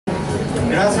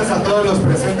Gracias a todos los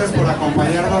presentes por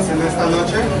acompañarnos en esta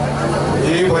noche.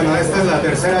 Y bueno, esta es la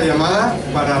tercera llamada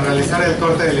para realizar el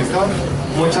corte de listón.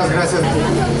 Muchas gracias.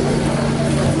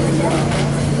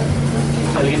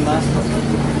 ¿Alguien más?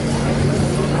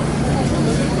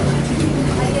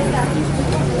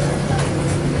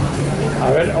 A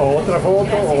ver, otra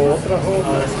foto.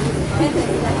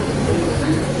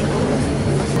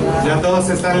 ¿Ya todos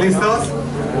están listos?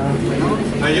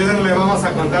 Ayúdenme, vamos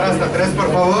a contar hasta 3,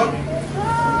 por favor.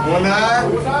 1, 2,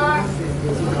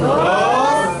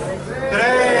 3.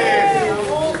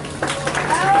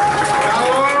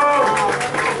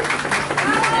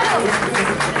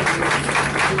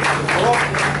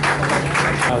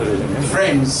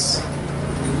 Friends,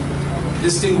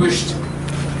 distinguished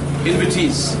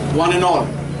invitees, one and all,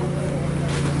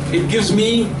 it gives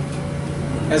me,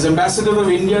 as Ambassador of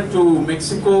India to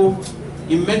Mexico,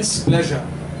 immense pleasure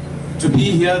to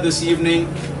be here this evening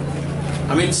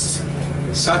amidst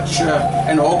such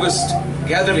an august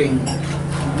gathering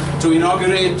to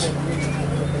inaugurate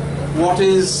what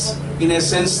is, in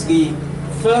essence, the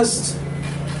first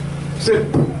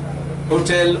TRYP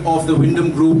Hotel of the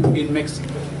Wyndham Group in Mexico.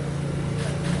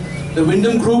 The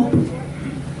Wyndham Group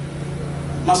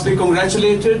must be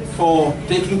congratulated for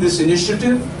taking this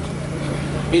initiative.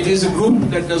 It is a group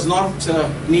that does not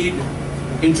need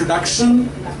introduction.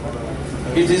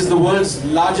 It is the world's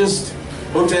largest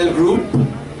hotel group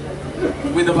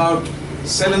with about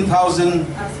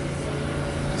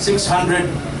 7,600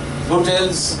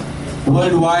 hotels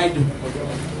worldwide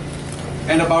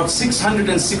and about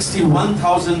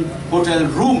 661,000 hotel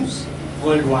rooms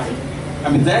worldwide. I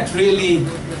mean, that really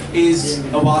is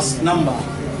a vast number.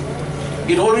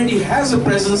 It already has a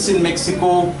presence in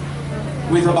Mexico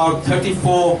with about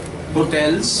 34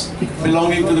 hotels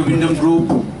belonging to the Wyndham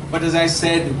Group. But as I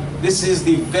said, this is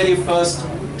the very first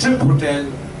TRYP hotel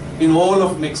in all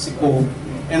of Mexico.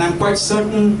 And I'm quite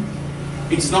certain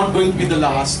it's not going to be the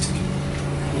last.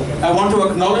 I want to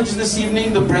acknowledge this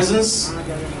evening the presence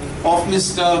of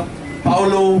Mr.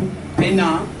 Paulo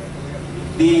Pena,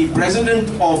 the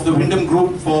president of the Wyndham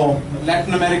Group for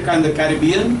Latin America and the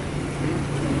Caribbean.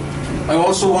 I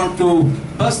also want to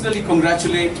personally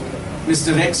congratulate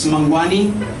Mr. Rex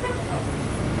Mangwani,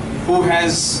 who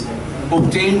has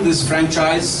obtained this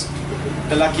franchise,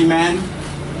 the lucky man,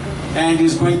 and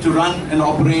is going to run and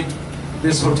operate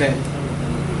this hotel.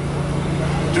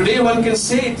 Today one can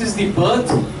say it is the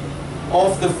birth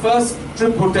of the first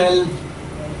TRYP hotel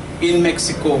in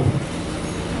Mexico.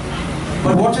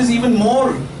 But what is even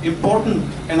more important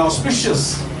and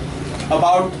auspicious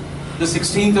about the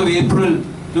 16th of April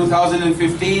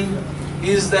 2015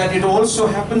 is that it also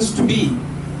happens to be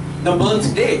the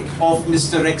birthday of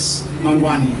Mr. Rex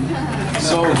Mangwani.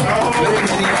 So, very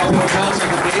many returns of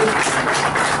the day.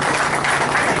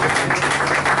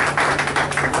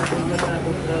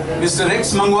 Mr.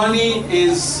 Rex Mangwani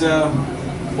is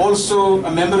also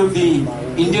a member of the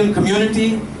Indian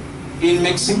community in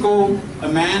Mexico, a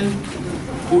man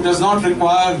who does not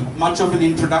require much of an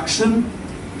introduction,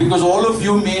 because all of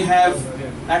you may have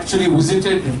actually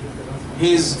visited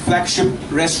his flagship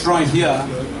restaurant here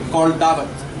called Dawat.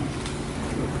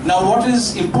 Now, what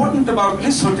is important about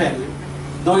this hotel,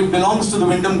 though it belongs to the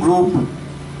Wyndham Group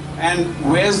and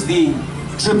wears the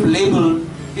TRYP label,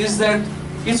 is that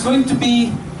it's going to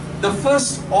be the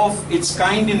first of its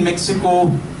kind in Mexico,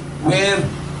 where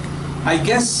I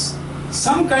guess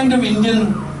some kind of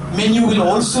Indian menu will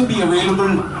also be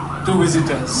available to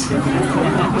visitors.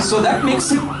 So that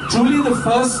makes it truly the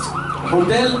first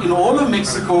hotel in all of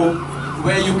Mexico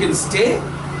where you can stay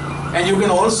and you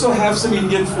can also have some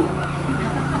Indian food.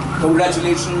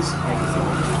 Congratulations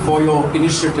for your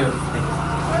initiative.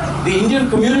 The Indian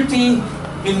community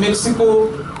in Mexico,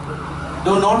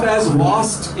 though not as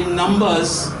vast in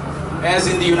numbers as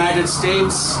in the United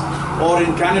States or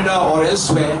in Canada or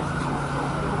elsewhere,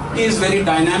 is very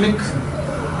dynamic.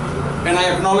 And I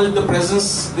acknowledge the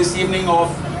presence this evening of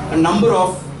a number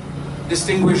of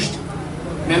distinguished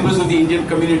members of the Indian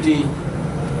community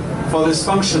for this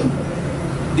function.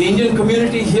 The Indian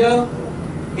community here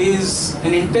is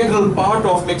an integral part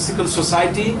of Mexican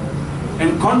society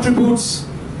and contributes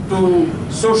to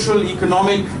social,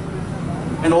 economic,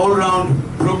 and all-round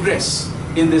progress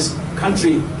in this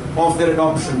country of their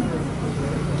adoption.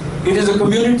 It is a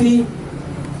community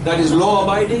that is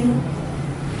law-abiding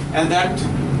and that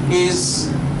is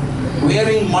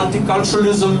wearing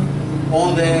multiculturalism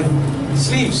on their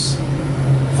sleeves.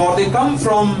 For they come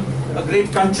from a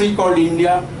great country called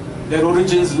India. Their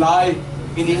origins lie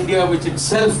in India, which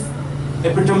itself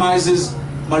epitomizes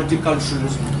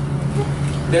multiculturalism.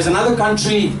 There's another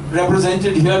country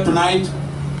represented here tonight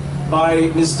by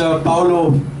Mr.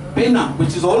 Paulo Pena,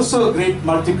 which is also a great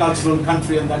multicultural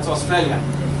country, and that's Australia.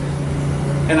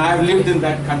 And I have lived in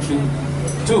that country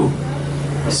too.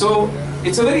 So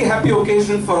it's a very happy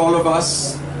occasion for all of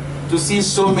us to see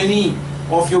so many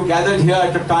of you gathered here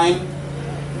at a time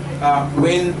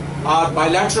when our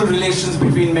bilateral relations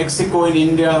between Mexico and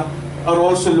India are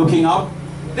also looking up.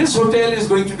 This hotel is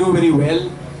going to do very well,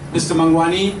 Mr.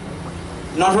 Mangwani,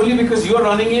 not only because you are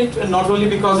running it and not only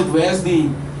because it wears the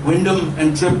Wyndham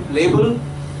and TRYP label,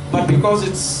 but because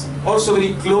it's also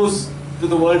very close to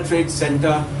the World Trade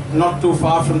Center, not too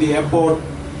far from the airport.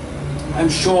 I'm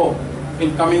sure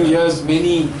in coming years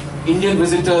many Indian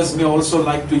visitors may also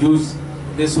like to use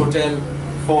this hotel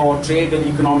for trade and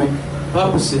economic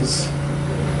purposes.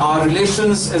 Our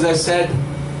relations, as I said,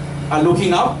 are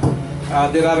looking up.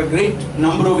 There are a great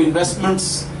number of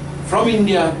investments from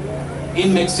India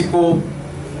in Mexico,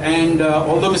 and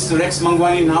although Mr. Rex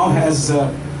Mangwani now has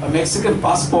a Mexican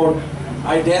passport,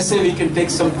 I dare say we can take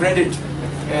some credit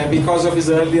because of his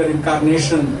earlier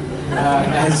incarnation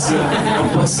as a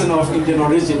person of Indian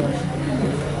origin.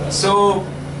 So,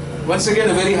 once again,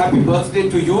 a very happy birthday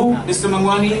to you, Mr.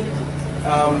 Mangwani.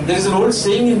 There is an old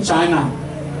saying in China,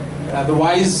 the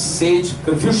wise sage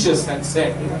Confucius had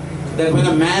said, that when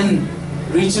a man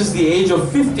reaches the age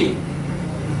of 50,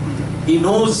 he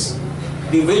knows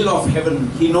the will of heaven,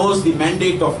 he knows the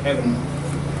mandate of heaven,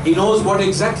 he knows what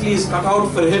exactly is cut out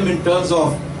for him in terms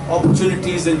of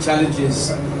opportunities and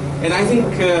challenges. And I think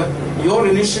your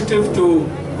initiative to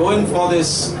go in for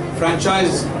this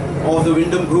franchise of the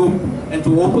Wyndham Group and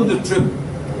to open the TRYP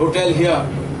Hotel here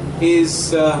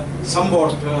is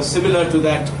somewhat similar to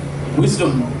that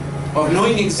wisdom of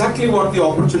knowing exactly what the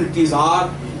opportunities are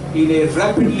in a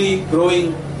rapidly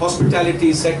growing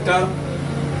hospitality sector,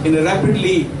 in a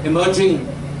rapidly emerging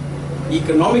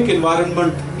economic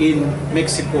environment in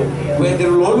Mexico, where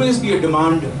there will always be a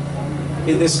demand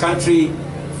in this country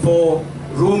for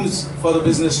rooms for the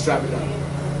business traveler.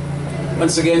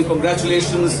 Once again,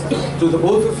 congratulations to the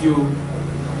both of you,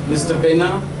 Mr.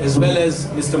 Pena as well as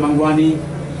Mr. Mangwani,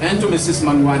 and to Mrs.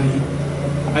 Mangwani.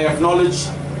 I acknowledge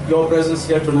your presence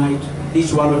here tonight,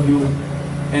 each one of you,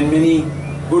 and many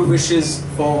good wishes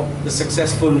for the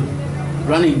successful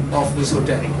running of this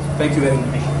hotel. Thank you very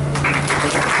much.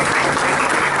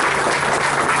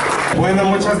 Bueno,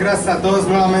 muchas gracias a todos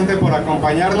nuevamente por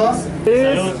acompañarnos.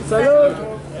 Salud. Salud.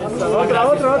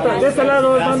 Otra. De este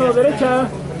lado, mano derecha.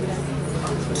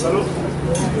 Salud.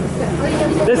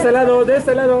 De este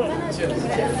lado.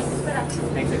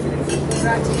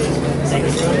 Thank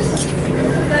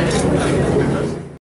you.